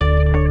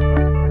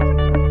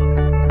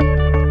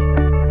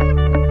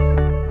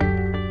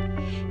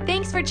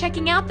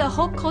checking out the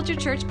Hope Culture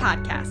Church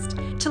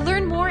podcast. To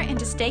learn more and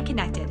to stay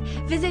connected,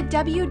 visit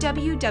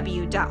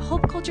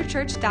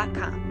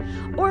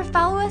www.hopeculturechurch.com or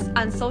follow us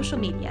on social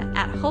media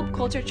at Hope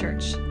Culture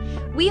Church.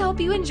 We hope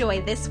you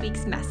enjoy this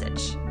week's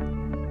message.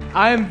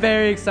 I am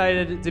very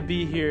excited to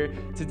be here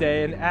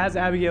today, and as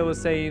Abigail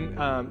was saying,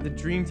 the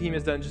Dream Team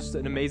has done just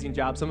an amazing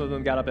job. Some of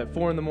them got up at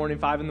 4 in the morning,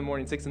 5 in the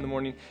morning, 6 in the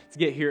morning to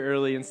get here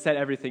early and set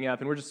everything up,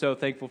 and we're just so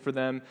thankful for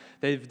them.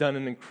 They've done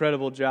an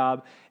incredible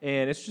job,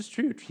 and it's just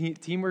true.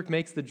 Teamwork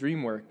makes the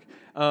dream work.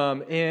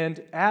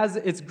 And as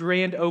its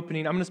grand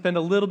opening, I'm going to spend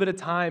a little bit of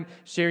time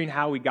sharing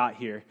how we got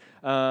here.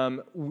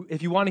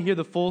 If you want to hear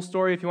the full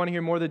story, if you want to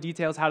hear more of the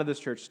details, how did this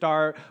church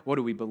start, what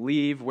do we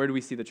believe, where do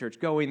we see the church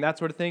going, that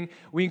sort of thing,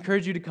 we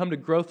encourage you to come to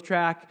Growth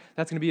Track.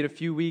 That's going to be in a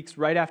few weeks,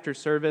 right after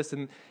service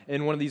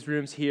in one of these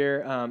rooms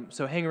here.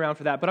 So hang around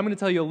for that. But I'm going to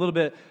tell you a little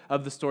bit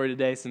of the story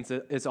today since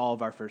it's all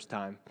of our first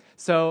time.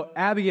 So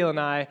Abigail and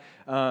I,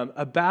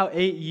 about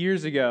 8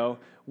 years ago,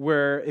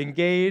 were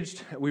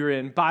engaged. We were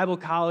in Bible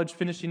college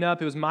finishing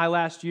up. It was my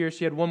last year.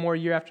 She had one more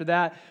year after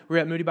that. We were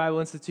at Moody Bible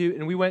Institute,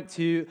 and we went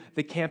to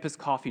the campus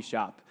coffee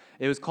shop.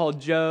 It was called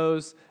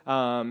Joe's.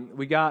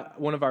 We got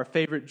one of our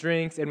favorite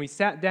drinks, and we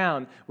sat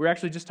down. We were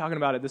actually just talking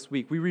about it this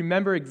week. We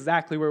remember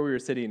exactly where we were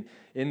sitting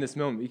in this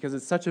moment because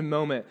it's such a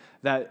moment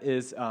that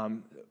is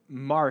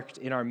marked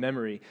in our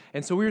memory.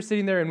 And so we were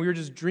sitting there and we were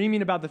just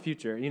dreaming about the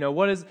future. You know,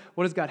 what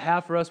does God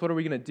have for us? What are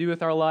we going to do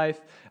with our life?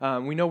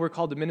 We know we're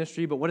called to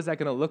ministry, but what is that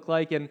going to look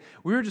like? And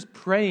we were just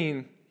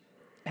praying,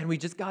 and we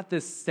just got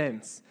this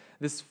sense,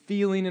 this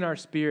feeling in our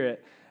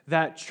spirit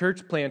that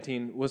church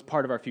planting was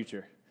part of our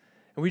future.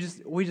 And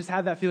we just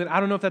had that feeling.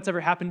 I don't know if that's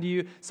ever happened to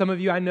you. Some of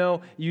you, I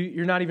know,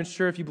 you're not even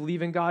sure if you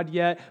believe in God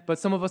yet, but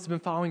some of us have been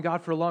following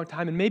God for a long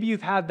time, and maybe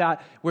you've had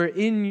that where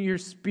in your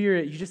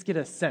spirit you just get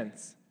a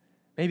sense.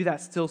 Maybe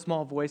that still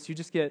small voice, you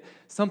just get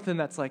something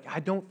that's like, I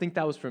don't think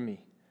that was from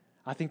me.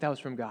 I think that was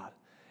from God.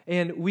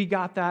 And we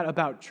got that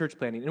about church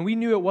planting. And we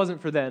knew it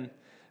wasn't for then.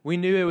 We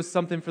knew it was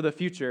something for the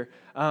future,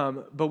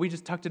 but we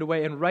just tucked it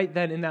away. And right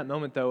then in that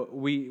moment, though,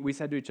 we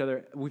said to each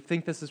other, we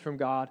think this is from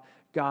God.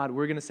 God,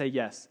 we're going to say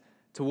yes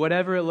to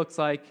whatever it looks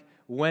like,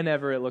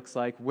 whenever it looks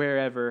like,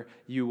 wherever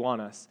you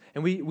want us.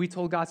 And we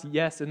told God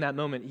yes in that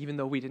moment, even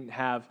though we didn't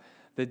have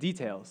the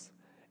details.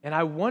 And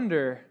I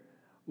wonder,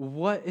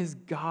 what does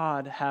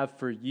God have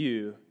for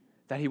you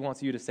that he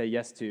wants you to say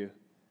yes to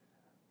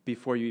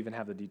before you even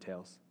have the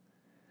details?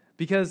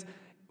 Because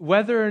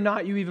whether or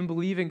not you even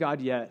believe in God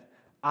yet,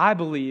 I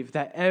believe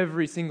that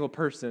every single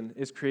person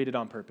is created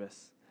on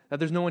purpose. That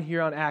there's no one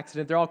here on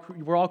accident.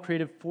 We're all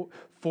created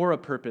for a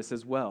purpose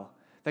as well.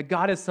 That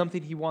God has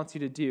something he wants you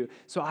to do.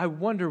 So I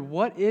wonder,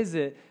 what is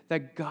it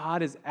that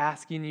God is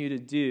asking you to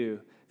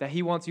do that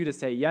he wants you to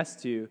say yes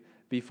to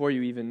before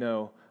you even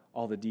know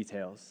all the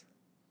details?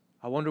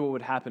 I wonder what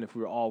would happen if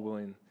we were all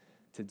willing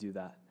to do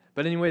that.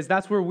 But anyways,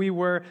 that's where we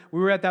were. We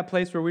were at that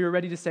place where we were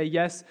ready to say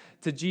yes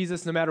to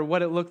Jesus no matter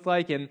what it looked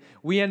like. And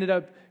we ended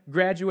up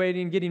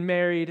graduating, getting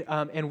married,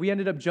 and we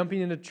ended up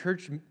jumping into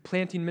church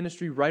planting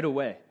ministry right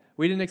away.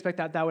 We didn't expect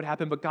that would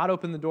happen, but God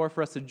opened the door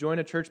for us to join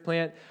a church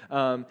plant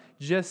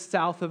just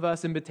south of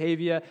us in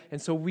Batavia.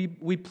 And so we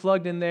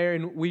plugged in there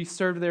and we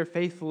served there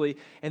faithfully.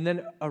 And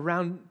then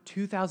around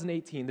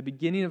 2018, the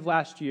beginning of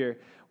last year,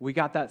 we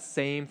got that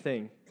same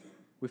thing.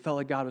 We felt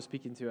like God was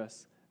speaking to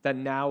us, that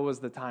now was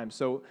the time.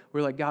 So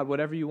we're like, God,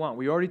 whatever you want.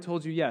 We already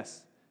told you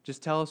yes.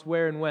 Just tell us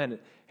where and when,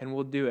 and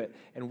we'll do it.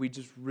 And we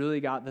just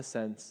really got the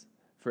sense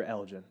for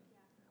Elgin.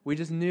 We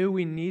just knew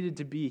we needed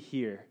to be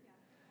here.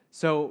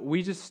 So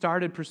we just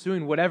started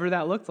pursuing whatever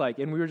that looked like.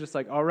 And we were just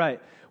like, all right,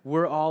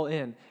 we're all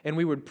in. And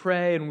we would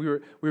pray, and we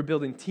were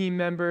building team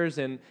members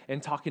and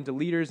talking to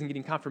leaders and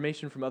getting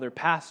confirmation from other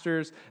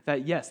pastors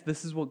that, yes,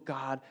 this is what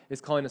God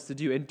is calling us to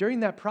do. And during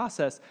that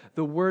process,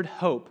 the word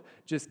hope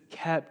just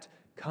kept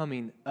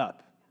coming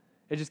up.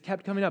 It just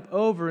kept coming up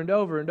over and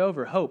over and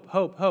over. Hope,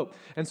 hope, hope.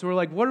 And so we're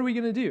like, what are we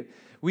going to do?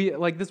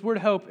 This word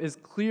hope is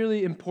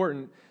clearly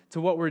important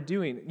to what we're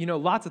doing. You know,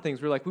 lots of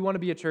things. We're like, we want to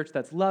be a church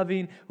that's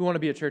loving. We want to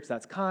be a church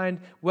that's kind,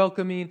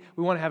 welcoming.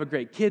 We want to have a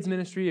great kids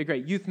ministry, a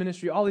great youth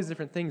ministry, all these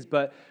different things.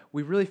 But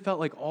we really felt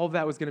like all of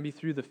that was going to be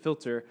through the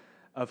filter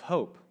of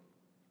hope.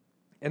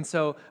 And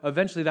so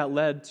eventually that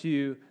led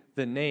to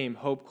the name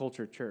Hope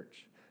Culture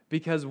Church,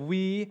 because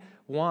we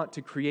want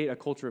to create a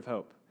culture of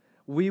hope.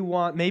 We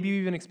want, maybe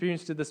you even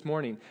experienced it this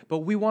morning, but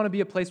we want to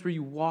be a place where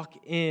you walk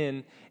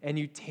in and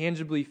you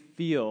tangibly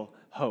feel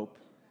hope.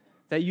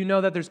 That you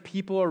know that there's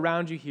people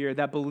around you here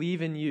that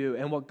believe in you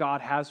and what God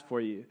has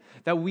for you.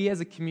 That we as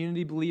a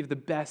community believe the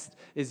best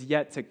is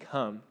yet to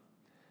come.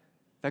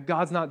 That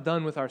God's not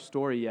done with our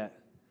story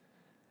yet.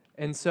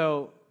 And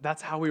so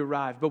that's how we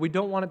arrived. But we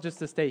don't want it just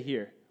to stay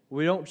here.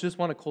 We don't just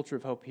want a culture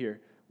of hope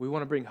here. We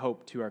want to bring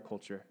hope to our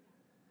culture.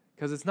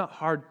 Because it's not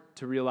hard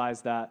to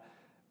realize that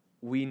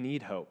we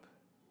need hope.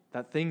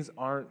 That things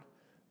aren't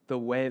the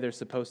way they're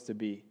supposed to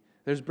be.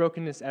 There's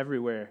brokenness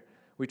everywhere.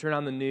 We turn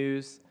on the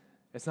news.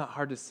 It's not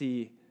hard to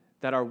see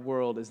that our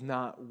world is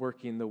not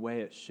working the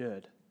way it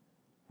should.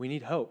 We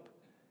need hope.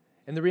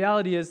 And the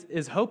reality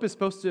is hope is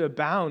supposed to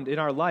abound in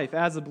our life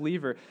as a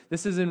believer.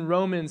 This is in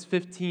Romans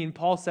 15.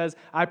 Paul says,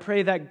 I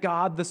pray that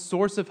God, the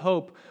source of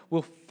hope,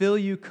 will fill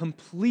you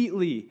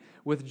completely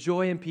with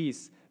joy and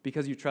peace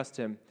because you trust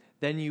him.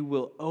 Then you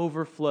will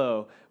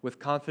overflow with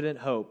confident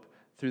hope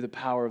through the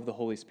power of the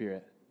Holy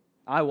Spirit.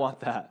 I want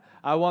that.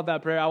 I want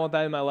that prayer. I want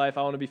that in my life.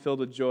 I want to be filled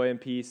with joy and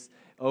peace,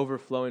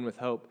 overflowing with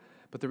hope.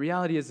 But the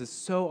reality is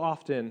so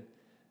often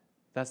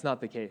that's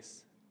not the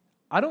case.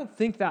 I don't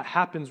think that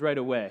happens right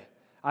away.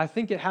 I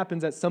think it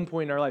happens at some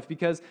point in our life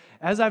because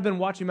as I've been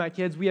watching my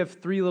kids, we have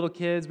 3 little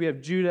kids. We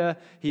have Judah.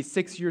 He's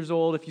 6 years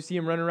old. If you see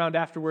him running around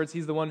afterwards,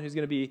 he's the one who's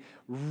going to be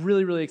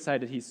really, really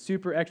excited. He's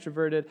super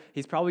extroverted.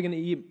 He's probably going to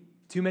eat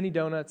too many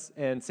donuts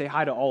and say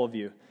hi to all of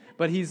you.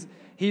 But he's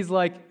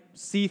like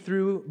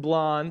see-through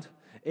blonde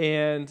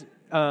and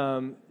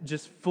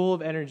just full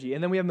of energy.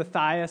 And then we have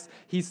Matthias.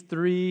 He's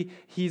 3.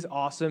 He's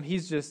awesome.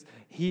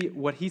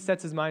 What he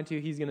sets his mind to,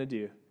 he's going to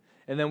do.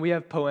 And then we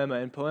have Poema,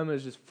 and Poema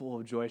is just full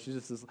of joy. She's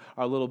just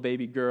our little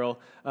baby girl.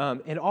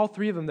 And all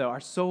 3 of them, though,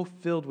 are so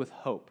filled with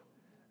hope,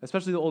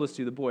 especially the oldest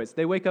 2, the boys.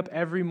 They wake up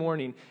every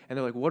morning, and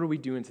they're like, what are we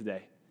doing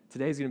today?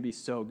 Today's going to be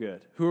so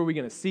good. Who are we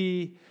going to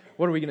see?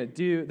 What are we going to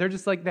do? They're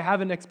just like, they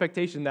have an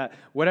expectation that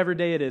whatever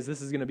day it is,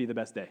 this is going to be the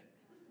best day.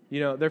 You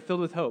know, they're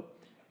filled with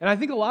hope. And I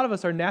think a lot of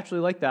us are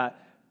naturally like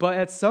that, but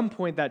at some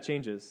point that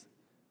changes.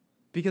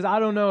 Because I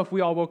don't know if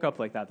we all woke up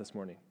like that this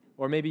morning.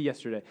 Or maybe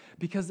yesterday,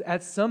 because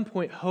at some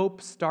point,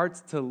 hope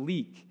starts to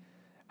leak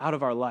out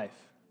of our life.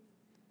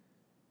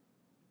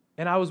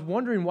 And I was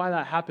wondering why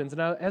that happens, and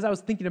as I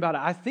was thinking about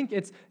it, I think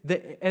it's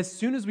that as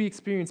soon as we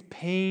experience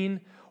pain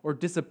or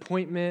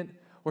disappointment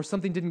or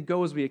something didn't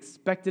go as we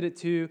expected it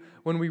to,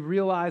 when we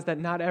realize that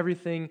not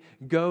everything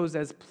goes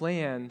as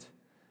planned,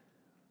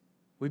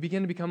 we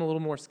begin to become a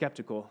little more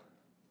skeptical.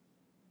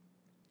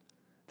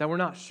 That we're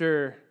not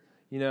sure,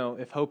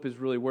 if hope is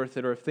really worth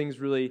it or if things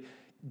really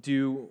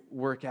do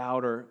work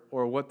out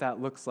or what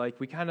that looks like,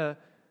 we kind of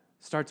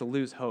start to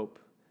lose hope.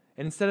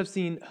 And instead of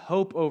seeing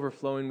hope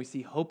overflowing, we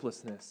see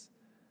hopelessness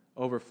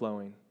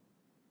overflowing.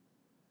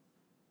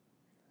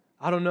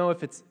 I don't know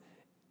if it's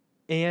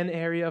an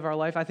area of our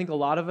life. I think a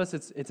lot of us,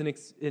 it's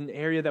an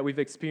area that we've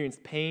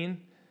experienced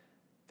pain,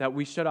 that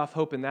we shut off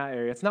hope in that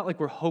area. It's not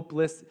like we're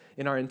hopeless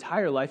in our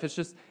entire life. It's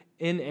just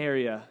an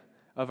area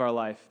of our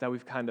life that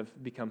we've kind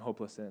of become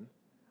hopeless in.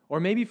 Or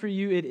maybe for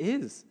you, it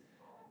is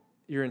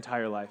your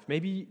entire life.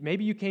 Maybe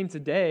you came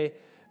today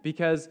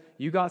because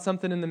you got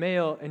something in the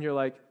mail and you're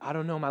like, I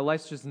don't know, my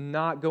life's just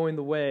not going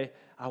the way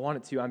I want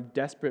it to. I'm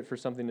desperate for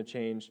something to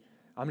change.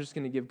 I'm just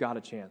going to give God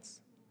a chance.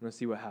 I'm going to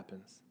see what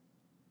happens.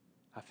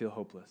 I feel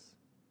hopeless.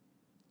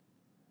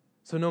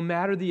 So no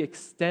matter the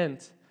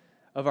extent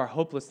of our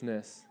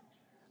hopelessness,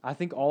 I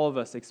think all of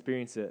us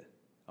experience it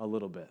a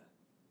little bit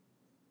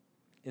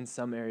in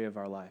some area of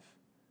our life.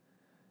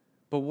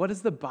 But what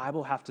does the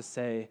Bible have to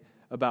say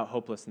about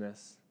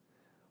hopelessness?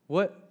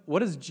 What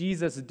does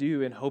Jesus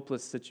do in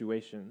hopeless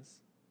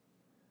situations?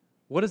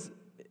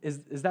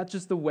 Is that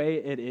just the way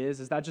it is?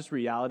 Is that just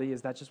reality?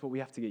 Is that just what we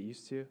have to get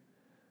used to?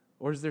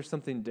 Or is there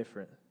something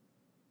different?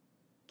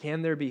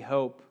 Can there be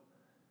hope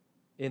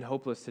in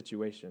hopeless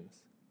situations?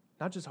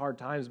 Not just hard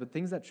times, but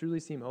things that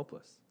truly seem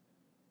hopeless.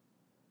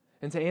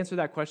 And to answer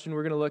that question,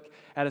 we're going to look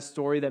at a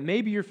story that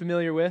maybe you're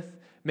familiar with.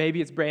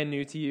 Maybe it's brand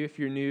new to you if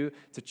you're new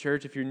to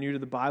church, if you're new to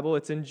the Bible.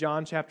 It's in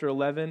John chapter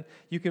 11.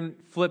 You can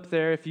flip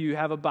there if you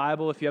have a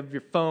Bible. If you have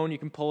your phone, you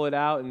can pull it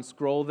out and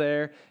scroll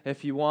there.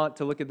 If you want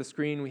to look at the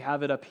screen, we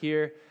have it up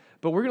here.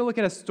 But we're going to look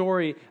at a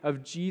story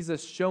of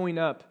Jesus showing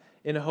up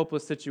in a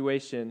hopeless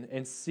situation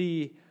and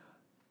see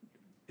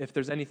if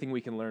there's anything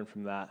we can learn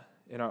from that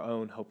in our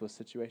own hopeless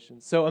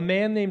situations. So a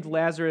man named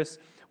Lazarus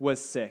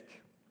was sick.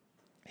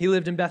 He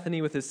lived in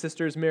Bethany with his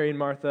sisters, Mary and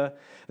Martha.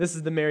 This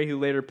is the Mary who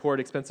later poured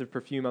expensive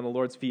perfume on the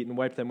Lord's feet and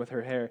wiped them with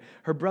her hair.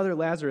 Her brother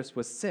Lazarus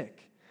was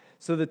sick.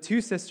 So the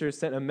 2 sisters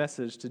sent a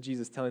message to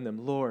Jesus telling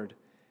them, Lord,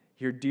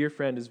 your dear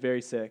friend is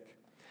very sick.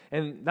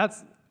 And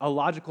that's a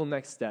logical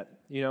next step,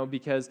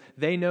 because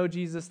they know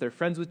Jesus, they're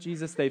friends with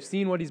Jesus, they've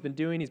seen what he's been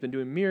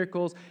doing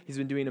miracles, he's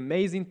been doing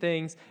amazing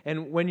things,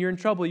 and when you're in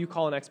trouble, you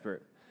call an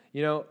expert.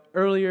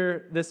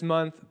 Earlier this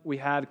month, we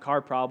had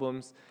car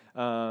problems.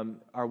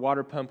 Our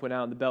water pump went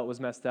out and the belt was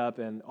messed up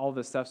and all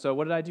this stuff. So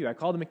what did I do? I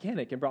called a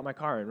mechanic and brought my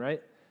car in,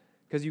 right?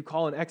 Because you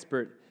call an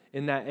expert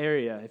in that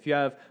area. If you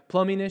have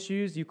plumbing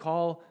issues, you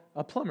call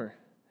a plumber.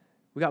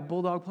 We got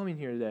Bulldog Plumbing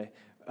here today.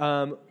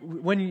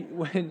 When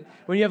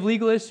you have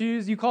legal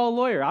issues, you call a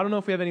lawyer. I don't know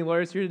if we have any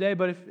lawyers here today,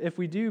 but if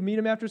we do, meet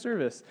them after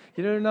service.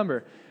 Get their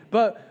number.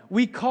 But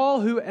we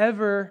call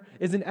whoever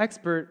is an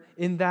expert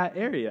in that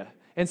area.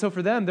 And so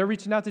for them, they're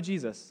reaching out to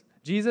Jesus.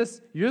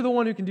 Jesus, you're the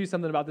one who can do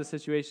something about this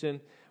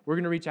situation. We're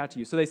going to reach out to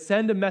you. So they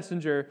send a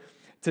messenger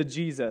to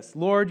Jesus.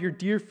 Lord, your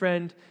dear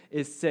friend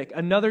is sick.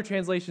 Another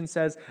translation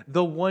says,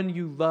 the one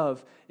you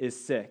love is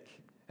sick.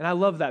 And I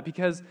love that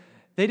because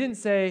they didn't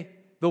say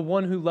the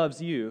one who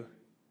loves you.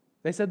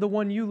 They said the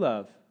one you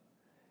love.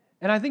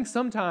 And I think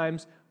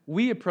sometimes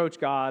we approach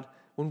God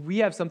when we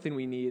have something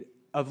we need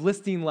of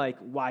listing like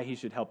why he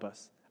should help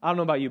us. I don't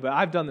know about you, but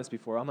I've done this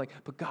before. I'm like,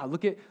 but God,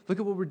 look at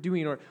what we're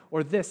doing,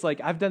 or this, like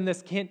I've done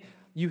this, can't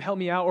you help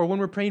me out? Or when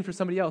we're praying for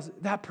somebody else,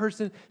 that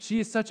person, she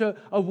is such a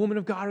woman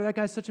of God, or that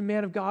guy's such a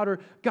man of God, or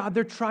God,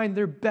 they're trying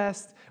their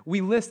best.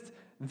 We list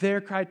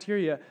their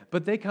criteria,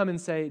 but they come and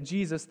say,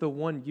 Jesus, the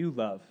one you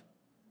love,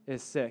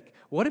 is sick.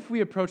 What if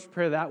we approached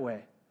prayer that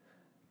way?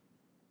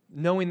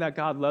 Knowing that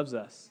God loves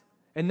us,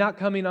 and not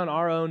coming on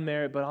our own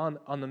merit, but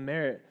on the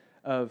merit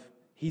of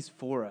He's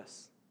for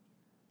us.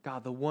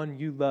 God, the one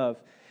you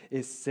love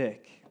is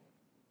sick.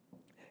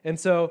 And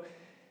so,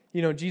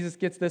 Jesus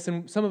gets this,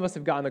 and some of us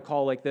have gotten a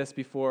call like this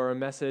before, or a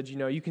message.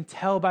 You can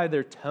tell by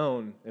their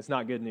tone it's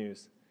not good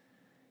news.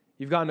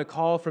 You've gotten a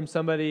call from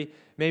somebody,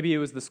 maybe it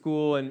was the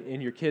school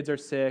and your kids are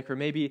sick, or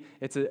maybe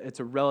it's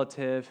a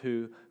relative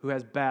who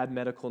has bad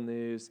medical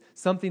news.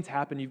 Something's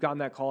happened, you've gotten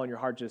that call, and your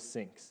heart just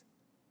sinks.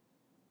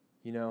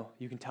 You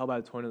can tell by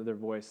the tone of their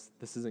voice,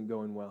 this isn't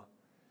going well.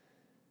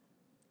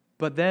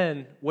 But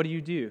then, what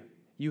do?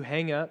 You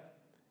hang up,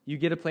 you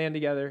get a plan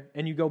together,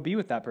 and you go be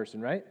with that person,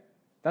 right?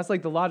 That's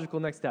like the logical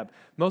next step.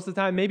 Most of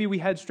the time, maybe we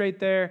head straight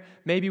there.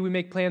 Maybe we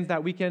make plans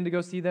that weekend to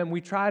go see them. We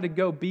try to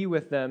go be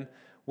with them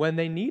when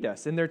they need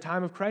us in their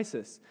time of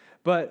crisis.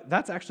 But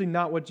that's actually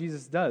not what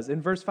Jesus does.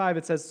 In verse 5,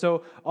 it says,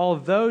 so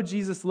although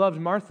Jesus loved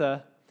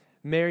Martha,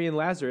 Mary, and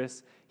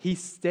Lazarus, he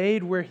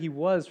stayed where he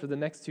was for the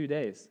next 2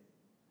 days.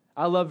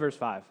 I love verse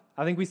 5.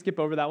 I think we skip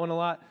over that one a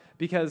lot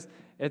because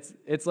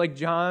it's like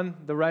John,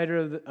 the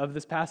writer of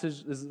this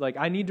passage, is like,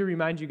 I need to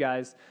remind you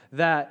guys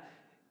that,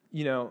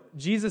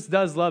 Jesus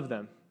does love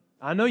them.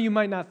 I know you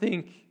might not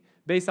think,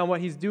 based on what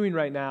he's doing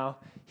right now,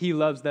 he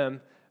loves them,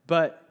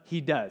 but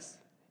he does.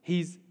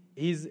 He's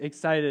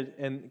excited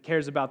and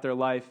cares about their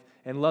life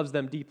and loves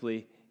them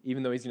deeply,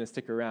 even though he's going to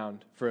stick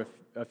around for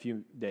a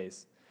few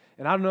days.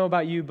 And I don't know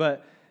about you,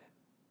 but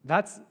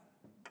that's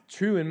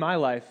true in my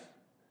life.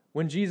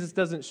 When Jesus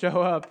doesn't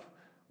show up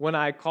when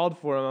I called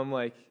for him, I'm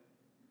like,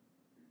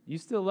 you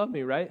still love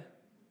me, right?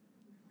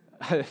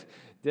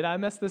 Did I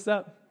mess this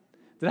up?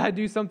 Did I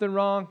do something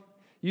wrong?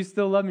 You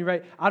still love me,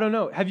 right? I don't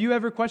know. Have you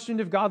ever questioned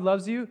if God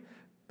loves you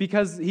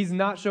because he's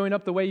not showing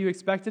up the way you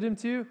expected him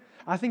to?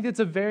 I think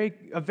that's a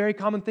very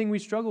common thing we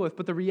struggle with,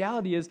 but the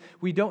reality is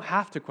we don't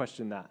have to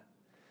question that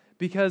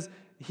because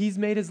he's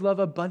made his love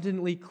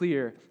abundantly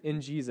clear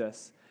in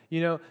Jesus.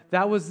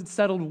 That was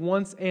settled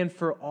once and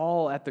for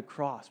all at the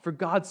cross. For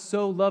God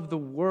so loved the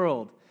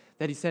world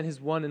that he sent his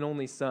one and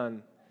only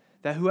Son,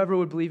 that whoever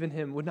would believe in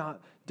him would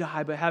not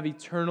die but have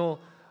eternal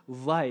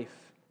life.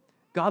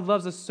 God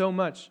loves us so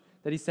much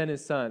that he sent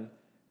his Son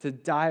to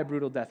die a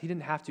brutal death. He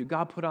didn't have to.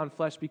 God put on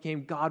flesh,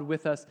 became God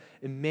with us,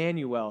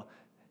 Emmanuel,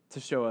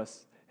 to show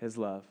us his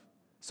love.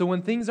 So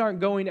when things aren't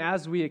going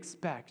as we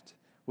expect,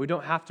 we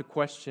don't have to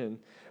question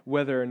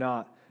whether or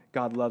not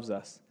God loves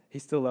us. He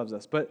still loves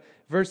us. But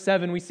verse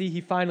 7, we see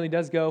he finally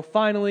does go.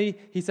 Finally,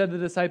 he said to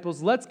the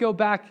disciples, let's go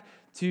back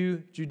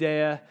to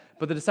Judea.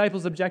 But the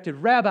disciples objected.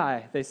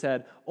 Rabbi, they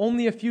said,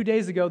 only a few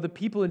days ago, the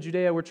people in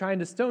Judea were trying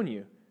to stone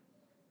you.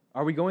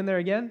 Are we going there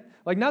again?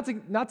 Like, not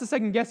to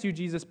second guess you,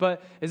 Jesus,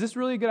 but is this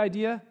really a good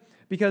idea?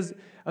 Because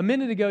a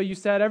minute ago you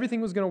said everything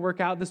was going to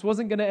work out. This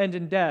wasn't going to end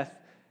in death,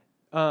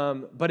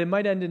 but it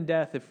might end in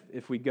death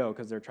if we go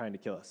because they're trying to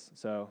kill us.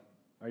 So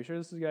are you sure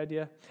this is a good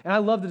idea? And I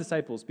love the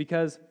disciples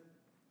because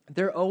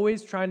they're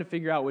always trying to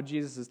figure out what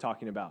Jesus is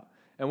talking about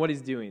and what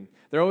he's doing.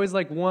 They're always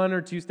like 1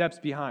 or 2 steps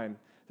behind.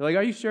 They're like,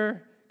 are you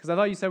sure? Because I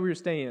thought you said we were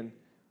staying.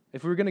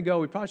 If we were going to go,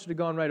 we probably should have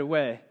gone right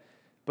away.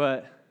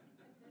 But,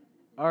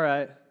 all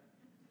right,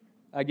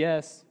 I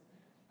guess.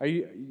 Are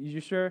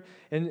you sure?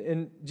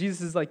 And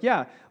Jesus is like,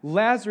 yeah,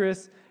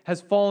 Lazarus has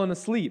fallen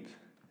asleep.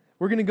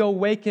 We're going to go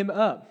wake him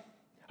up.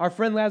 Our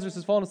friend Lazarus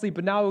has fallen asleep,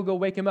 but now we'll go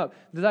wake him up.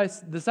 The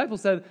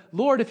disciples said,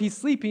 Lord, if he's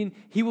sleeping,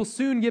 he will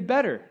soon get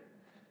better.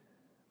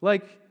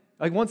 Like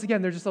once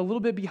again, they're just a little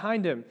bit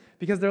behind him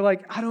because they're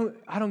like, I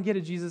don't get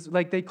it, Jesus.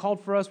 Like they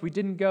called for us, we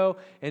didn't go,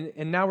 and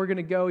now we're going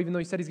to go, even though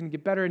he said he's going to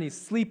get better, and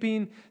he's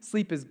sleeping.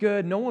 Sleep is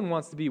good. No one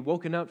wants to be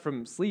woken up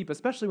from sleep,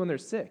 especially when they're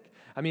sick.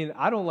 I mean,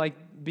 I don't like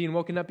being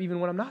woken up even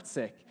when I'm not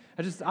sick.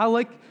 I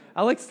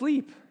like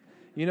sleep,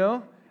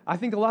 I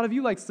think a lot of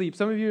you like sleep.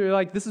 Some of you are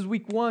like, this is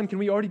week 1. Can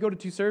we already go to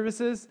 2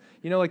 services?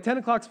 10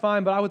 o'clock's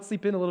fine, but I would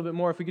sleep in a little bit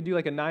more if we could do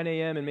like a 9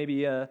 a.m. and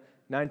maybe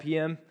 9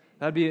 p.m.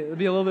 It'd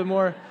be a little bit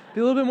more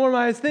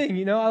my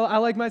thing. I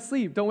like my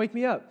sleep. Don't wake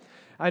me up.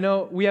 I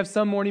know we have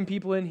some morning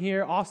people in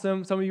here.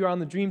 Awesome. Some of you are on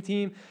the dream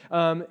team,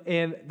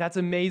 and that's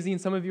amazing.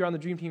 Some of you are on the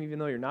dream team, even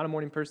though you're not a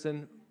morning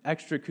person.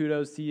 Extra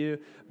kudos to you.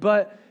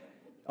 But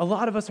a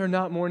lot of us are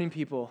not morning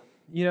people.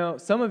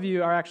 Some of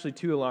you are actually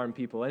 2 alarm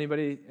people.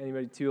 Anybody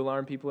 2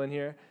 alarm people in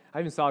here? I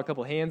even saw a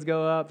couple hands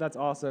go up. That's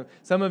awesome.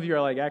 Some of you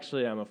are like,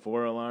 actually, I'm a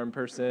 4 alarm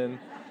person.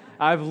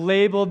 I've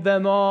labeled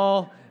them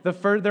all.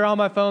 They're on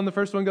my phone. The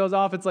first one goes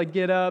off. It's like,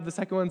 get up. The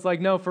second one's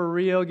like, no, for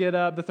real, get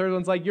up. The third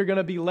one's like, you're going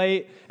to be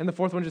late. And the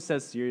fourth one just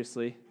says,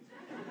 seriously.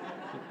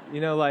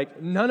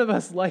 None of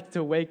us like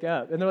to wake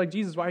up. And they're like,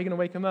 Jesus, why are you going to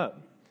wake him up?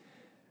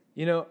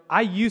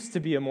 I used to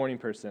be a morning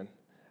person.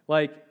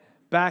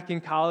 back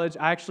in college,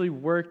 I actually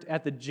worked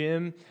at the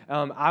gym.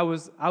 I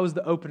was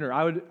the opener.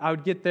 I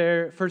would get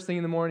there first thing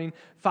in the morning,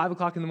 5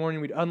 o'clock in the morning.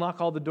 We'd unlock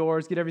all the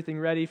doors, get everything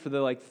ready for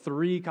the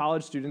 3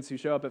 college students who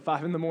show up at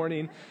 5 in the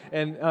morning.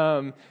 And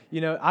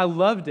I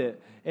loved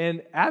it.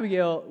 And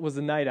Abigail was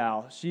a night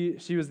owl.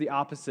 She was the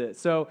opposite.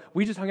 So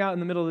we just hung out in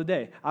the middle of the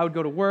day. I would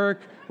go to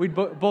work. We'd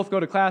both go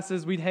to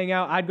classes. We'd hang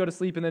out. I'd go to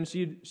sleep, and then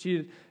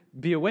she'd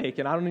be awake.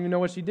 And I don't even know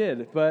what she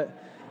did, but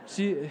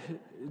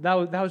that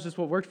was just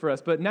what worked for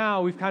us. But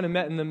now we've kind of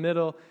met in the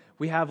middle.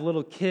 We have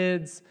little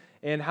kids,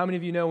 and how many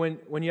of you know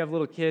when you have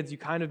little kids, you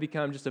kind of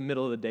become just a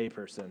middle-of-the-day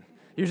person?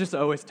 You're just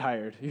always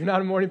tired. You're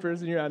not a morning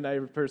person, you're not a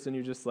night person,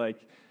 you're just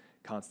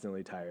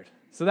constantly tired.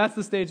 So that's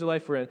the stage of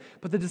life we're in.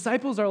 But the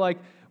disciples are like,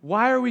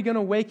 why are we going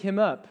to wake him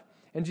up?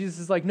 And Jesus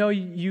is like, no,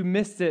 you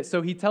missed it.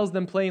 So he tells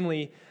them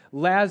plainly,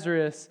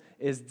 Lazarus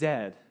is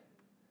dead.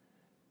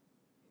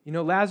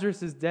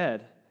 Lazarus is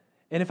dead.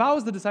 And if I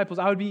was the disciples,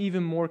 I would be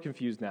even more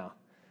confused now.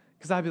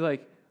 Because I'd be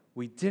like,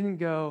 we didn't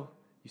go.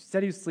 You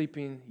said he was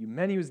sleeping. You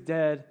meant he was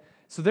dead.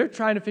 So they're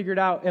trying to figure it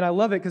out. And I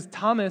love it because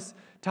Thomas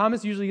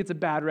usually gets a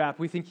bad rap.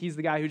 We think he's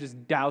the guy who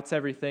just doubts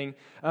everything.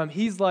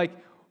 He's like,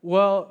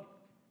 well,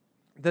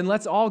 then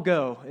let's all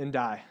go and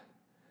die.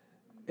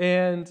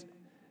 And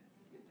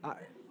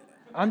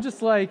I'm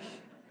just like,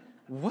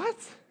 what?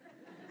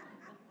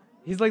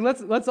 He's like,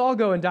 let's all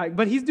go and die.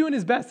 But he's doing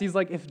his best. He's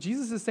like, if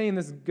Jesus is saying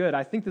this is good,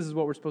 I think this is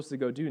what we're supposed to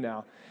go do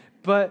now.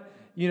 But,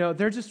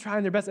 they're just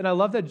trying their best. And I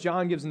love that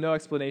John gives no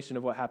explanation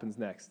of what happens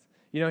next.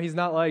 He's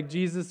not like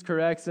Jesus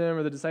corrects him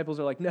or the disciples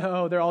are like,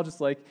 no. They're all just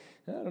like,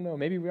 I don't know,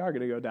 maybe we are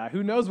going to go die.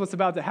 Who knows what's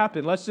about to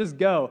happen? Let's just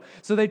go.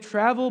 So they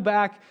travel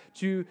back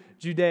to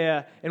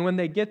Judea. And when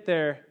they get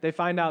there, they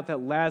find out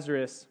that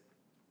Lazarus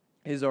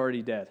is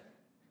already dead.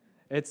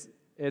 It's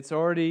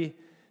already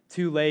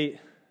too late.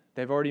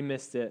 They've already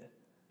missed it.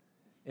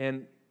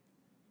 And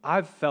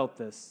I've felt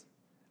this.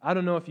 I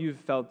don't know if you've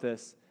felt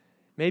this.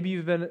 Maybe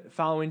you've been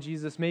following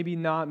Jesus, maybe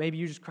not. Maybe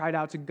you just cried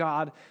out to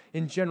God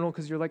in general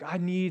because you're like, I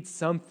need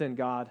something,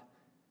 God.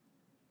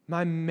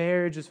 My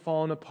marriage is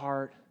falling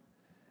apart.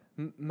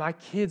 My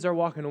kids are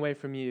walking away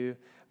from you.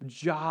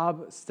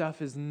 Job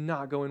stuff is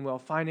not going well.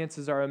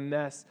 Finances are a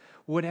mess.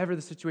 Whatever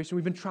the situation,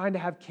 we've been trying to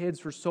have kids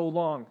for so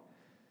long.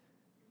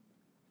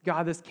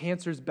 God, this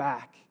cancer's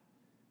back.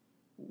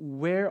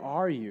 Where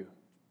are you?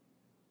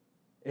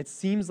 It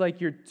seems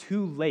like you're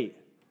too late.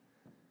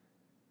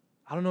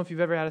 I don't know if you've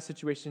ever had a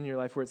situation in your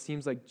life where it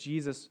seems like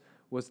Jesus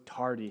was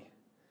tardy,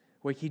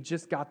 like he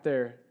just got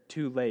there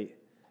too late.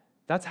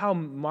 That's how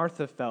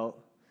Martha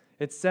felt.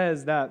 It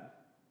says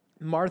that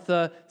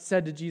Martha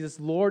said to Jesus,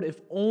 Lord,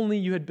 if only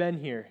you had been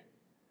here,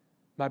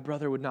 my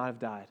brother would not have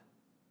died.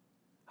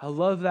 I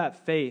love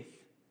that faith,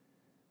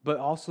 but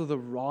also the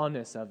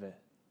rawness of it.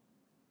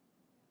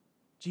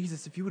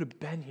 Jesus, if you would have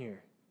been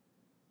here,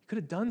 you could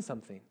have done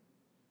something.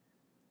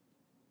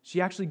 She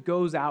actually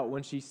goes out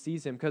when she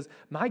sees him because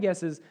my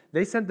guess is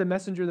they sent the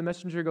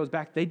messenger goes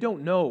back. They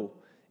don't know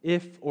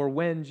if or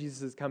when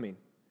Jesus is coming.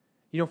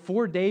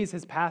 4 days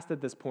has passed at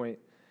this point,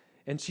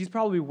 and she's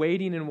probably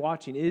waiting and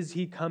watching. Is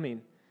he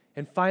coming?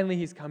 And finally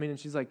he's coming, and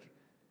she's like,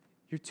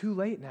 you're too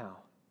late now.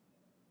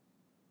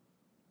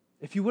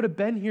 If you would have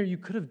been here, you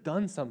could have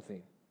done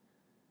something.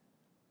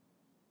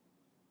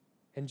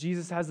 And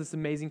Jesus has this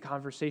amazing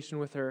conversation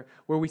with her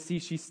where we see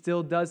she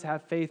still does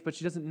have faith, but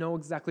she doesn't know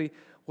exactly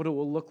what it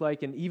will look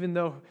like. And even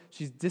though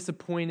she's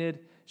disappointed,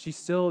 she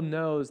still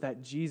knows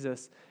that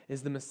Jesus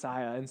is the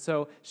Messiah. And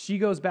so she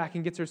goes back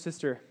and gets her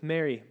sister,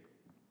 Mary.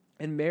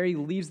 And Mary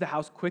leaves the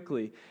house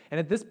quickly. And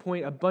at this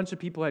point, a bunch of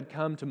people had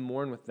come to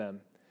mourn with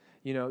them,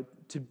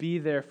 to be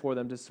there for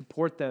them, to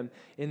support them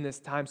in this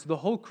time. So the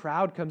whole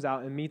crowd comes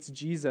out and meets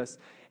Jesus.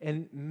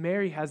 And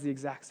Mary has the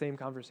exact same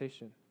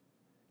conversation.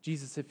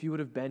 Jesus, if you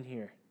would have been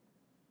here,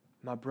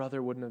 my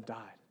brother wouldn't have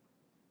died.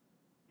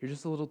 You're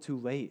just a little too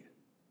late.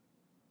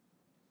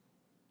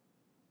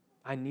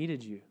 I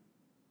needed you.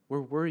 Where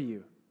were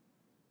you?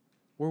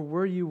 Where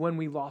were you when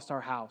we lost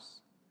our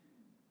house?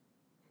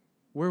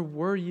 Where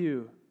were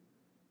you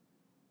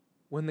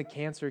when the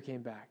cancer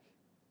came back?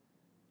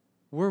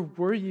 Where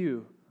were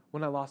you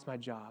when I lost my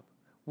job?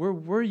 Where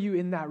were you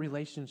in that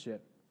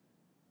relationship?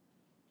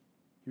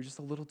 You're just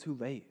a little too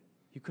late.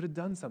 You could have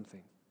done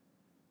something.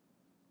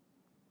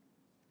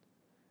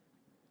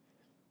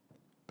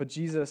 But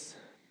Jesus,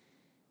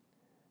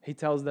 he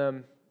tells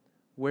them,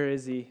 where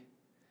is he?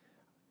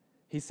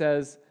 He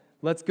says,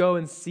 let's go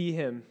and see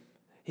him.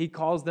 He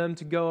calls them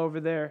to go over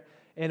there.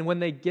 And when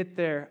they get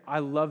there, I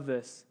love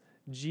this.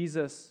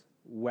 Jesus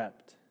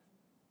wept.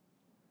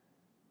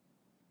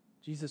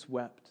 Jesus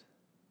wept.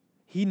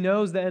 He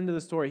knows the end of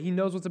the story. He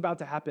knows what's about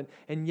to happen.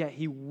 And yet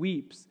he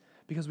weeps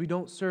because we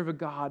don't serve a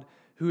God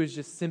who is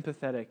just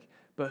sympathetic,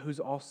 but who's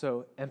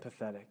also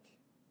empathetic.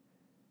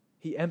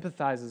 He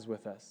empathizes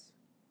with us.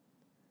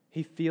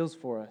 He feels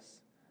for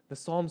us. The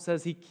psalm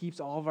says he keeps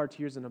all of our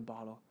tears in a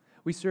bottle.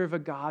 We serve a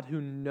God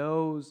who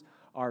knows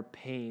our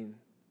pain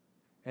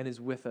and is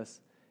with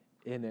us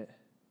in it.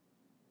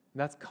 And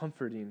that's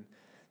comforting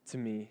to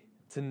me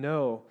to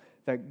know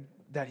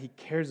that he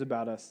cares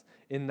about us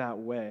in that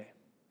way.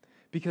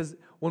 Because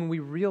when we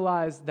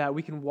realize that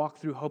we can walk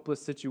through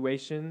hopeless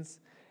situations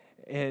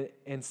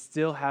and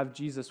still have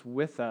Jesus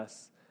with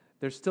us,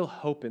 there's still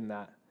hope in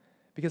that.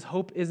 Because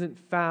hope isn't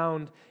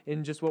found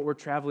in just what we're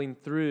traveling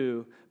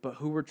through, but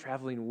who we're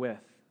traveling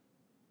with.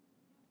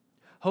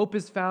 Hope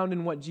is found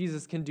in what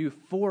Jesus can do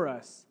for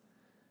us.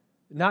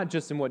 Not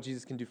just in what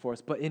Jesus can do for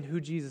us, but in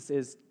who Jesus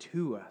is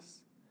to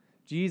us.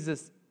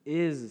 Jesus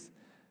is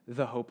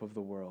the hope of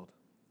the world.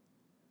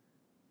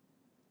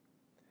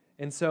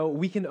 And so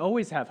we can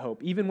always have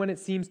hope, even when it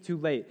seems too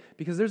late.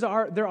 Because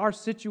there are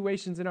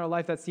situations in our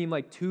life that seem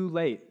like too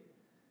late.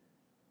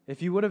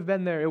 If you would have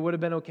been there, it would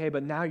have been okay,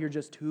 but now you're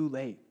just too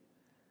late.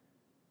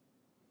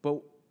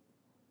 But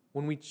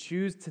when we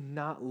choose to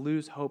not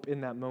lose hope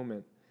in that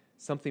moment,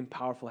 something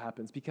powerful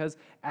happens. Because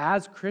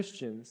as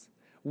Christians,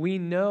 we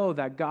know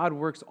that God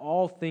works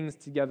all things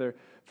together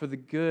for the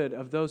good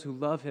of those who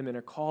love him and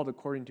are called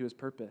according to his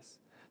purpose.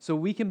 So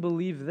we can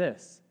believe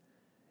this.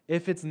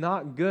 If it's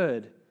not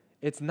good,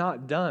 it's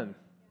not done.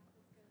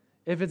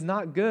 If it's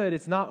not good,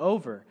 it's not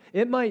over.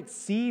 It might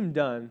seem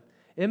done.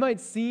 It might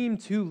seem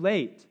too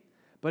late,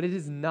 but it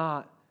is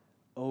not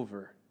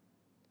over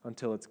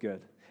until it's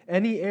good.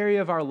 Any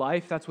area of our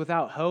life that's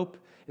without hope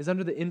is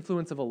under the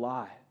influence of a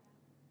lie.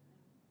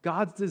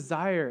 God's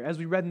desire, as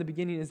we read in the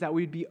beginning, is that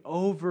we'd be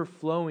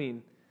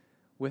overflowing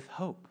with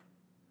hope.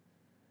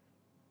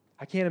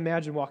 I can't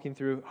imagine walking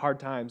through hard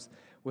times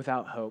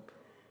without hope.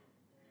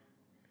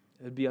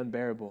 It would be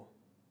unbearable.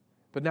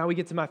 But now we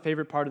get to my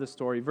favorite part of the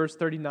story. Verse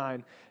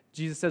 39,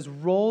 Jesus says,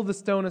 "Roll the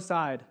stone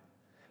aside."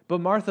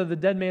 But Martha, the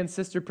dead man's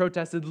sister,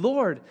 protested,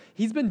 "Lord,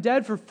 he's been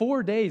dead for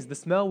 4 days. The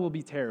smell will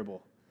be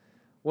terrible."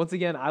 Once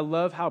again, I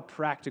love how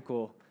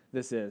practical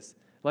this is.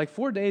 Like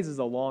 4 days is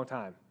a long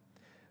time.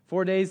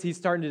 4 days, he's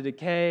starting to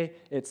decay.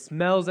 It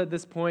smells at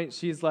this point.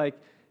 She's like,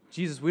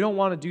 "Jesus, we don't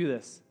want to do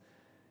this."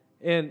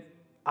 And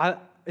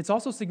it's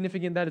also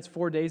significant that it's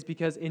 4 days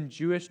because in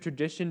Jewish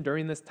tradition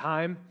during this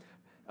time,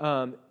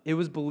 it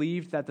was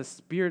believed that the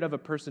spirit of a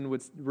person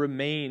would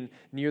remain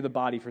near the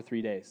body for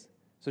 3 days.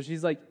 So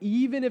she's like,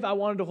 even if I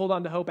wanted to hold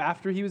on to hope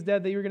after he was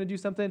dead that you were going to do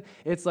something,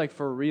 it's like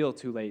for real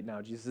too late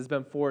now, Jesus. It's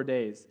been 4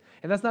 days.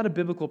 And that's not a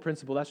biblical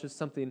principle. That's just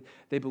something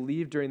they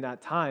believed during that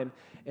time,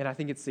 and I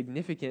think it's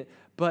significant.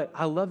 But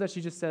I love that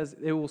she just says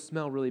it will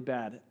smell really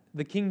bad.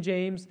 The King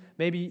James,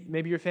 maybe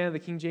you're a fan of the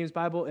King James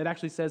Bible, it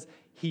actually says,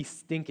 "He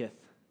stinketh."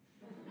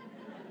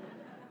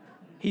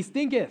 He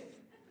stinketh.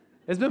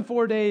 It's been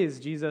 4 days,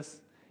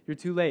 Jesus. You're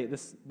too late.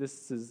 This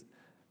is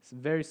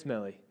very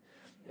smelly.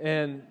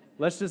 And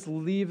let's just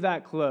leave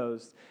that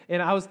closed.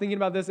 And I was thinking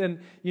about this, and,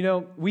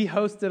 we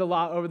hosted a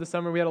lot over the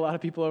summer. We had a lot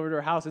of people over to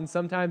our house, and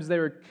sometimes they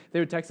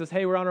would text us,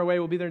 "Hey, we're on our way.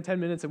 We'll be there in 10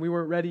 minutes," and we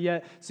weren't ready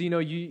yet. So,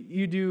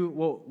 you do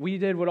what we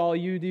did, what all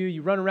you do.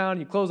 You run around,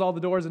 you close all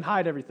the doors, and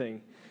hide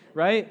everything,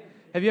 right?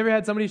 Have you ever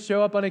had somebody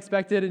show up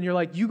unexpected, and you're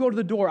like, "You go to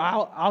the door.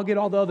 I'll get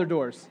all the other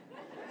doors.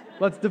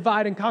 Let's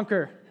divide and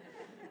conquer."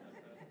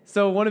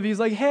 So one of you's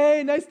like,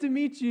 "Hey, nice to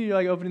meet you." You're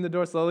like opening the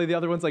door slowly. The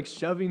other one's like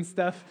shoving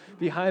stuff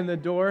behind the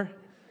door.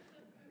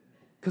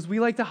 Because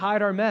we like to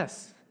hide our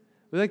mess.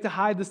 We like to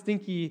hide the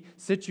stinky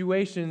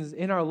situations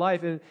in our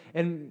life.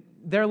 And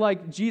they're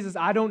like, "Jesus,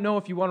 I don't know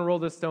if you want to roll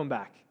this stone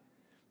back.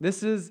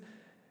 This is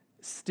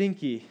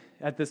stinky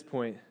at this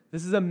point.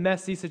 This is a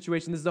messy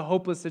situation. This is a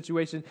hopeless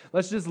situation.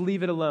 Let's just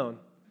leave it alone."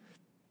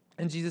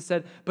 And Jesus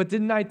said, "But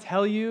didn't I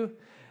tell you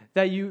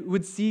that you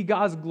would see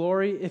God's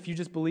glory if you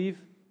just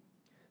believe?"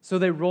 So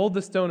they rolled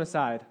the stone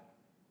aside.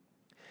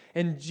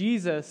 And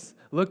Jesus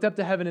looked up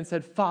to heaven and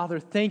said, "Father,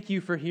 thank you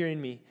for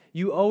hearing me.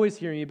 You always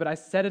hear me, but I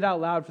said it out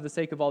loud for the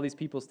sake of all these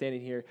people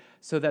standing here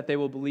so that they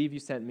will believe you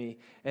sent me."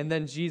 And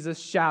then Jesus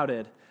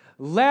shouted,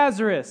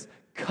 "Lazarus,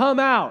 come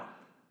out!"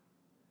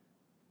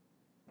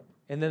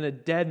 And then a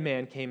dead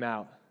man came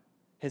out,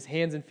 his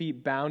hands and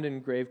feet bound in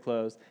grave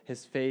clothes,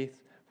 his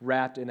face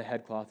wrapped in a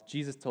headcloth.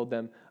 Jesus told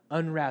them,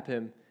 "Unwrap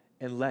him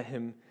and let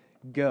him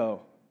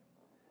go."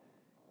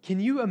 Can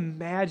you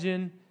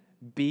imagine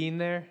being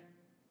there?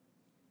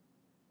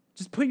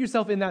 Just put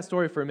yourself in that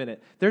story for a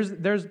minute.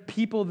 There's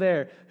people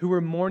there who were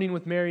mourning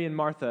with Mary and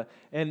Martha,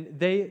 and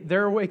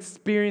they're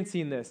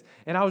experiencing this.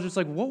 And I was just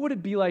like, what would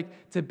it be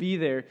like to be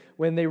there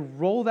when they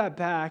roll that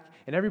back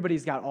and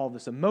everybody's got all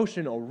this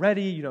emotion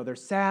already? They're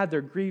sad,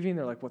 they're grieving,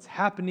 they're like, what's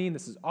happening?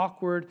 This is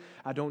awkward.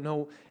 I don't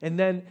know. And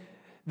then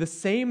the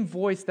same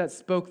voice that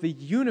spoke the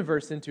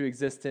universe into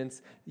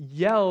existence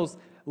yells,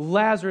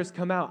 "Lazarus,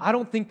 come out." I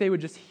don't think they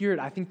would just hear it.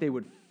 I think they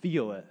would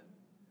feel it.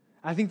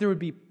 I think there would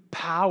be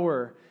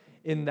power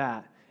in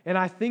that. And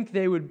I think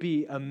they would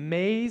be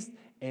amazed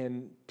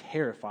and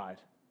terrified.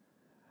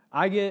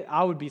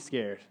 I would be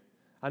scared.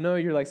 I know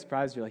you're like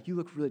surprised. You're like, "You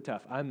look really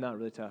tough." I'm not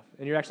really tough.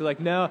 And you're actually like,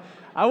 "No,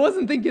 I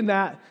wasn't thinking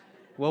that."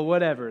 Well,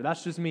 whatever.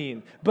 That's just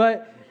mean.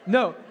 But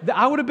no,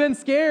 I would have been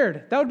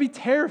scared. That would be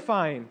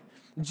terrifying.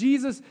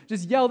 Jesus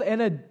just yelled,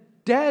 and a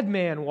dead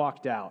man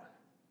walked out.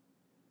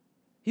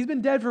 He's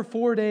been dead for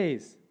 4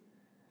 days.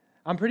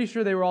 I'm pretty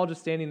sure they were all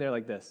just standing there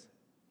like this.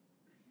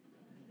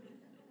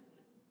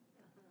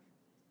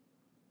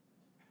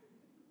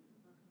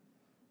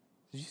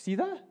 Did you see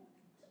that?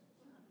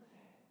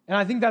 And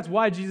I think that's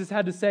why Jesus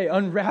had to say,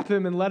 unwrap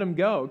him and let him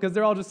go, because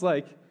they're all just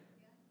like,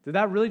 did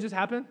that really just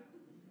happen?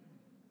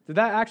 Did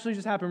that actually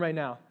just happen right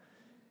now?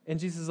 And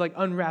Jesus is like,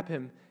 unwrap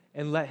him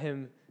and let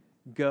him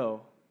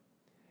go.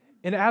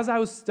 And as I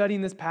was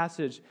studying this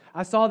passage,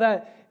 I saw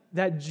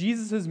that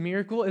Jesus'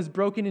 miracle is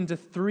broken into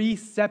 3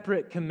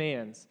 separate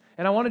commands.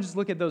 And I want to just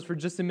look at those for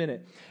just a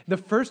minute. The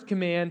first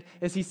command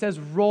is he says,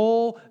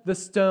 roll the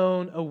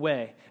stone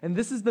away. And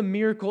this is the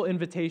miracle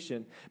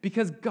invitation,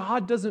 because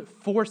God doesn't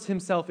force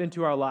himself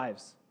into our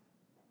lives.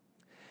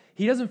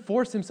 He doesn't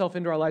force himself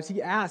into our lives.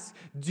 He asks,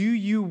 do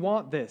you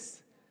want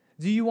this?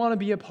 Do you want to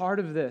be a part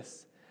of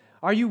this?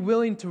 Are you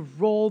willing to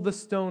roll the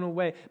stone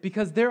away?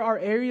 Because there are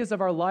areas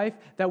of our life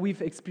that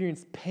we've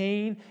experienced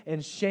pain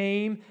and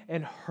shame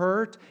and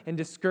hurt and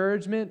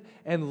discouragement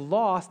and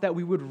loss that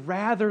we would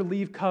rather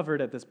leave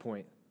covered at this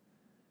point.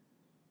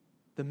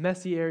 The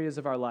messy areas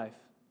of our life.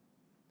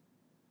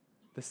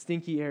 The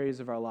stinky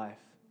areas of our life.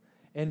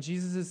 And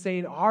Jesus is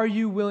saying, are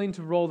you willing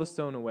to roll the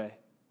stone away?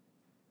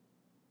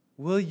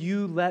 Will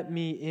you let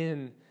me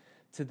in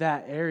to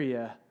that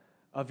area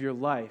of your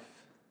life?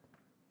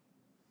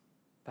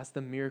 That's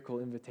the miracle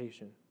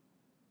invitation.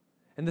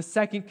 And the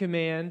second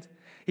command,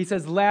 he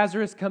says,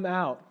 Lazarus, come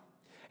out.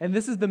 And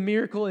this is the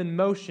miracle in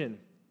motion.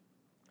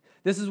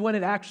 This is when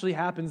it actually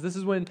happens. This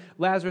is when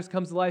Lazarus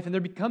comes to life. And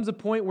there becomes a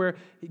point where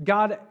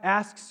God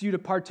asks you to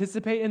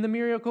participate in the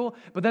miracle,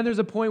 but then there's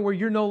a point where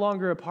you're no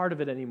longer a part of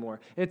it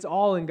anymore. It's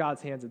all in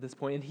God's hands at this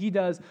point. And he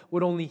does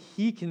what only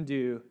he can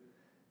do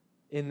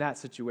in that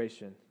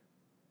situation.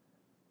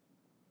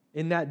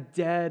 In that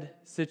dead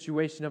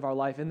situation of our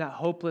life, in that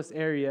hopeless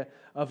area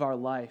of our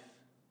life,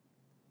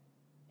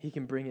 he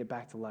can bring it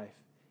back to life.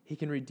 He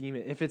can redeem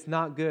it. If it's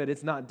not good,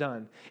 it's not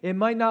done. It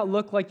might not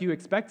look like you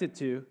expect it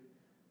to.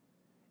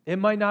 It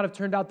might not have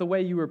turned out the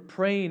way you were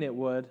praying it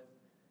would,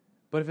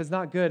 but if it's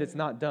not good, it's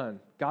not done.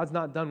 God's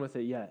not done with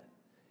it yet.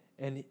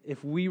 And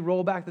if we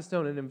roll back the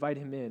stone and invite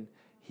him in,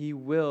 he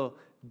will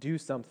do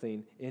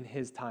something in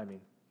his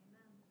timing.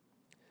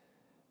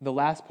 The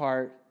last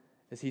part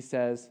is he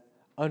says,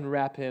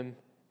 unwrap him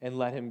and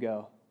let him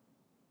go.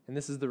 And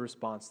this is the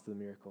response to the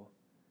miracle.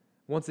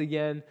 Once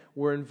again,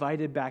 we're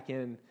invited back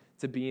in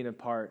to being a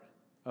part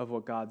of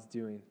what God's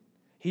doing.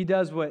 He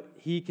does what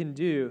he can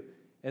do,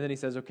 and then he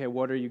says, okay,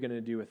 what are you going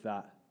to do with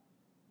that?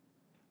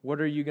 What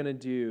are you going to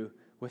do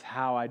with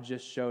how I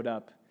just showed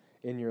up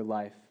in your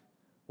life?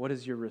 What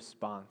is your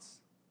response?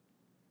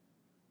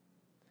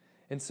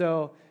 And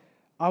so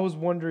I was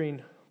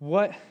wondering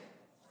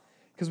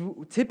because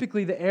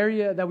typically the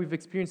area that we've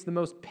experienced the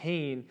most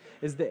pain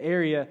is the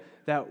area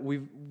that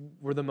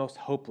we're the most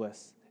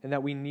hopeless and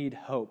that we need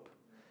hope.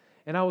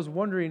 And I was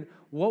wondering,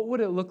 what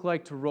would it look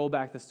like to roll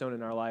back the stone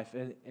in our life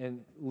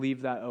and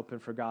leave that open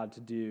for God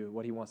to do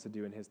what he wants to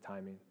do in his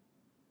timing?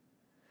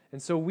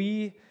 And so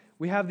we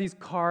have these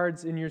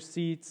cards in your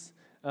seats,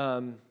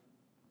 and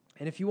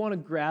if you want to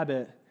grab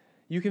it,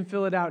 you can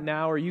fill it out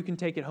now or you can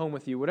take it home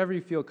with you, whatever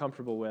you feel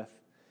comfortable with.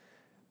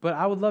 But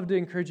I would love to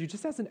encourage you,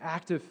 just as an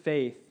act of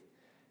faith,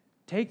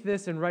 take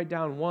this and write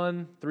down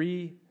 1,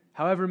 3,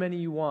 however many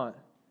you want,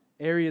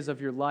 areas of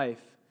your life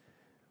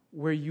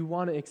where you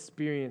want to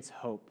experience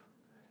hope.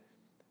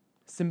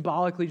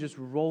 Symbolically just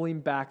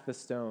rolling back the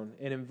stone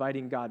and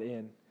inviting God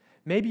in.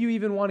 Maybe you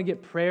even want to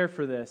get prayer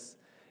for this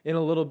in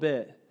a little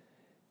bit.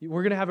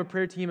 We're going to have a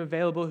prayer team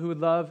available who would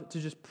love to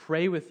just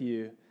pray with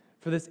you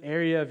for this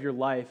area of your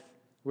life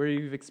where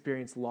you've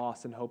experienced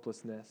loss and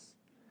hopelessness.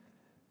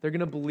 They're going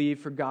to believe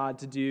for God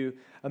to do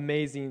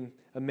amazing,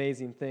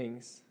 amazing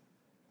things.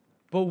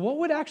 But what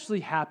would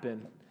actually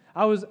happen?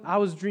 I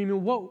was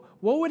dreaming, what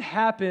would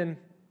happen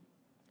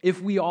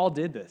if we all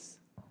did this?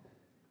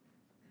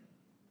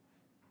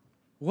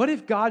 What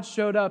if God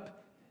showed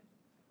up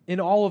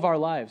in all of our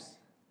lives?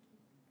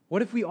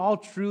 What if we all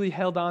truly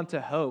held on to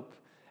hope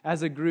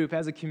as a group,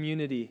 as a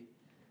community,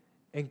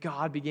 and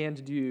God began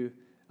to do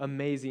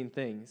amazing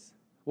things?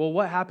 Well,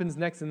 what happens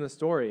next in the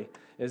story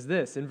is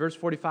this. In verse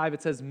 45,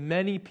 it says,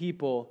 many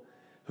people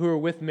who were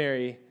with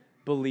Mary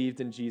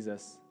believed in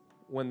Jesus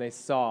when they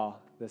saw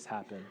this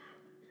happen.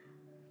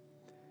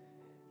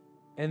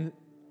 And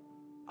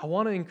I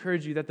want to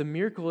encourage you that the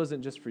miracle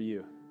isn't just for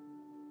you.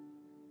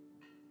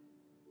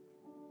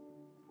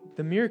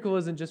 The miracle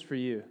isn't just for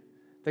you.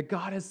 That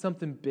God has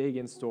something big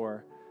in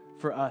store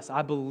for us.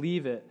 I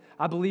believe it.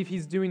 I believe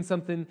he's doing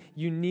something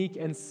unique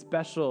and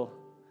special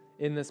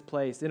in this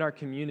place, in our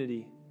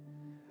community.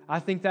 I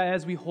think that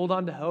as we hold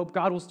on to hope,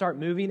 God will start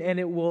moving and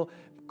it will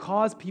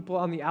cause people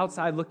on the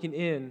outside looking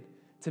in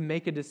to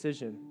make a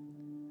decision.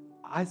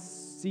 I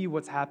see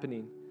what's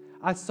happening.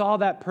 I saw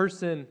that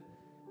person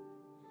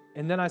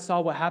and then I saw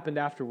what happened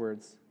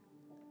afterwards.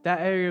 That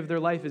area of their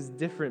life is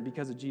different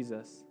because of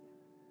Jesus.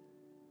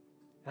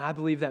 And I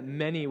believe that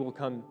many will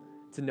come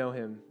to know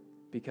him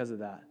because of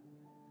that.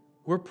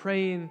 We're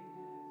praying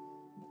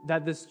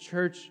that this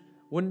church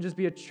wouldn't just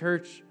be a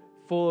church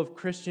full of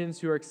Christians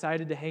who are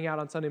excited to hang out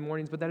on Sunday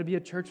mornings, but that it'd be a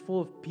church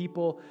full of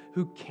people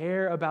who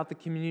care about the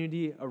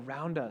community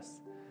around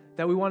us.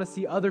 That we want to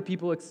see other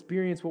people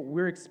experience what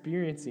we're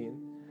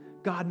experiencing.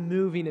 God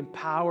moving in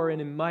power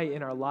and in might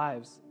in our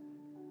lives.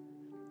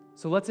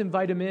 So let's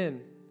invite him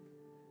in,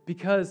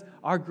 because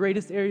our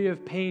greatest area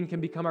of pain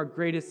can become our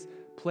greatest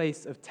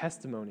place of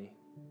testimony.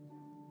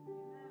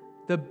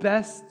 The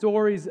best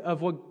stories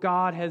of what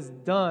God has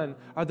done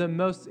are the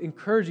most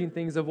encouraging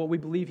things of what we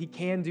believe he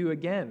can do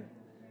again.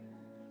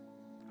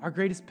 Our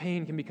greatest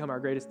pain can become our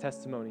greatest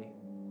testimony.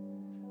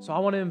 So I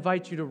want to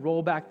invite you to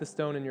roll back the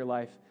stone in your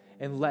life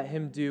and let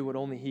him do what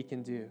only he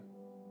can do.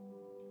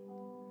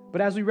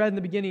 But as we read in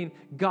the beginning,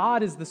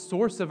 God is the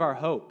source of our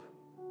hope.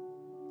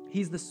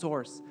 He's the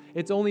source.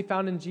 It's only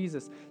found in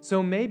Jesus.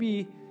 So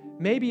maybe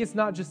it's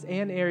not just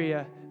an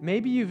area.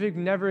 Maybe you've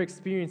never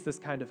experienced this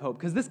kind of hope.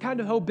 Because this kind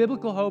of hope,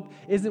 biblical hope,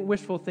 isn't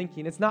wishful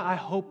thinking. It's not, I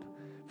hope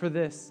for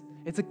this.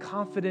 It's a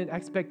confident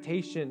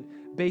expectation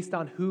based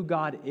on who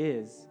God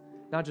is,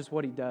 not just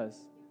what he does.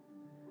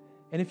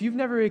 And if you've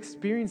never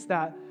experienced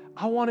that,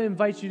 I want to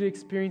invite you to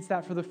experience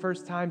that for the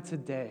first time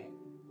today.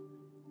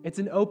 It's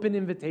an open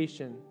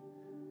invitation.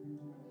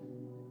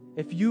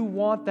 If you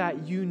want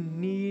that, you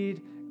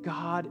need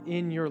God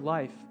in your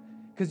life,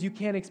 because you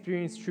can't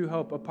experience true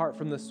hope apart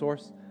from the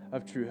source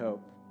of true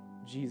hope,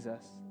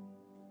 Jesus.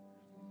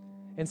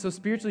 And so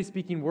spiritually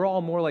speaking, we're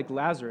all more like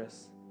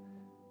Lazarus.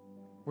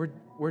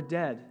 We're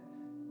dead.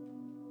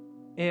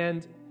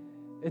 And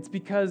it's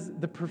because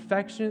the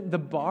perfection, the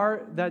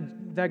bar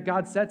that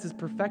God sets is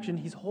perfection.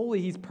 He's holy,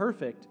 he's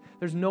perfect.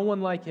 There's no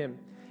one like him.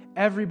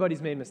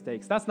 Everybody's made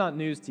mistakes. That's not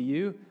news to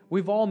you.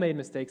 We've all made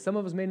mistakes. Some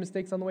of us made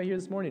mistakes on the way here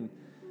this morning.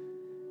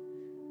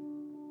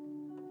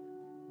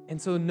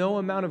 And so no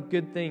amount of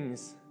good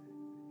things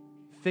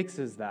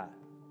fixes that.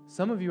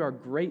 Some of you are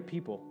great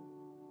people,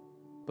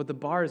 but the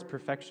bar is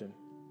perfection.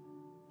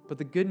 But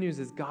the good news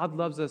is God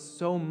loves us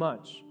so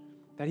much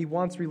that he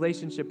wants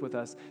relationship with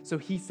us. So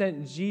he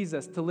sent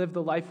Jesus to live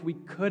the life we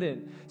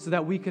couldn't, so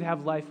that we could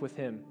have life with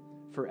him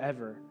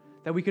forever,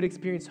 that we could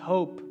experience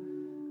hope,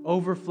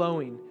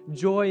 overflowing,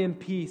 joy and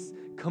peace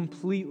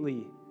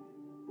completely,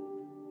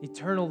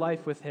 eternal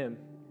life with him.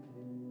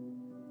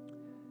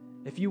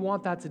 If you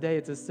want that today,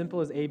 it's as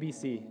simple as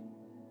ABC.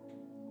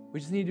 We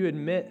just need to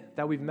admit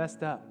that we've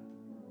messed up.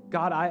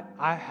 God,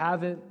 I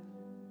haven't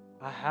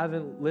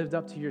lived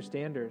up to your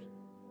standard.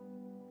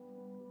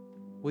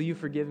 Will you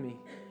forgive me?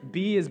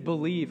 B is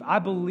believe. I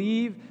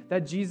believe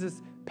that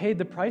Jesus paid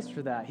the price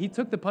for that. He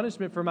took the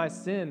punishment for my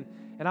sin,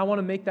 and I want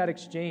to make that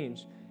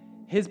exchange.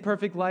 His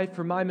perfect life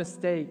for my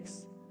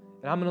mistakes,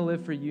 and I'm going to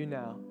live for you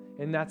now.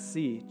 And that's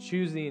C,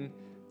 choosing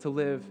to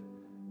live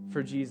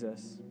for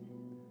Jesus.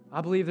 I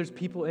believe there's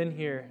people in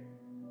here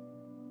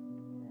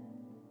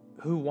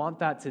who want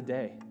that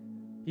today.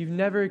 You've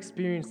never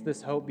experienced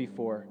this hope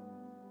before.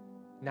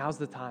 Now's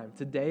the time.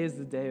 Today is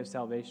the day of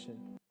salvation.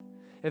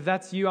 If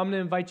that's you, I'm going to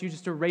invite you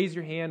just to raise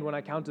your hand when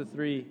I count to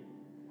 3.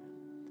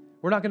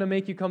 We're not going to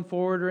make you come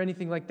forward or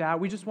anything like that.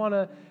 We just want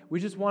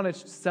to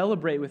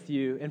celebrate with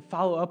you and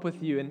follow up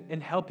with you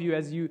and help you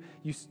as you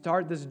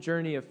start this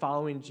journey of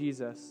following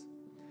Jesus.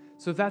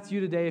 So if that's you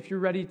today, if you're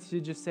ready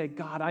to just say,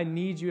 God, I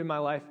need you in my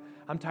life.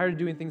 I'm tired of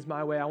doing things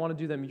my way. I want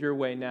to do them your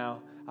way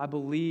now. I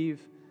believe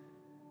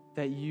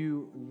that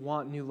you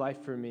want new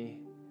life for me.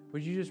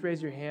 Would you just raise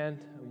your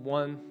hand?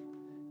 1,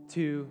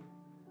 2,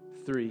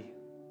 3.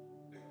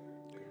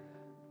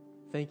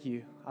 Thank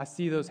you. I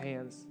see those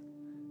hands.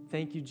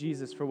 Thank you,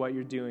 Jesus, for what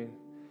you're doing.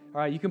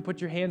 All right, you can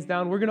put your hands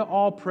down. We're going to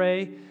all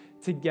pray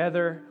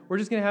together. I'm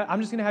just going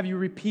to have you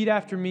repeat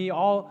after me,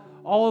 all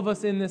of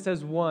us in this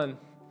as one.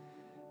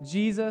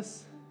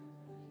 Jesus,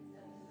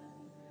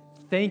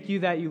 thank you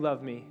that you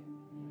love me.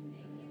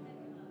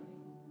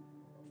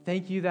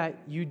 Thank you that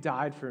you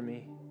died for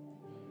me.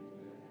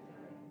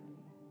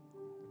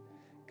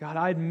 God,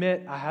 I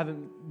admit I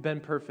haven't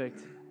been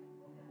perfect.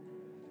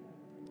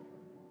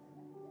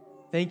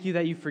 Thank you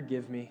that you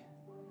forgive me.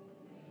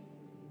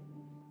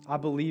 I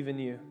believe in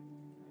you.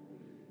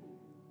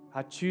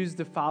 I choose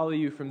to follow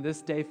you from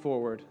this day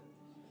forward.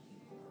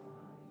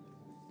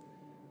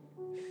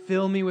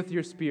 Fill me with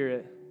your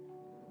Spirit.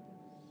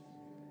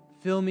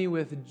 Fill me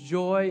with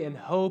joy and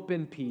hope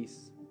and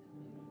peace.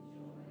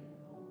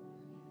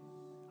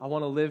 I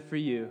want to live for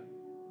you.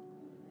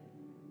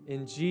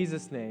 In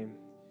Jesus' name,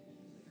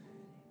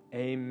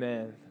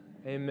 amen.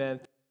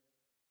 Amen.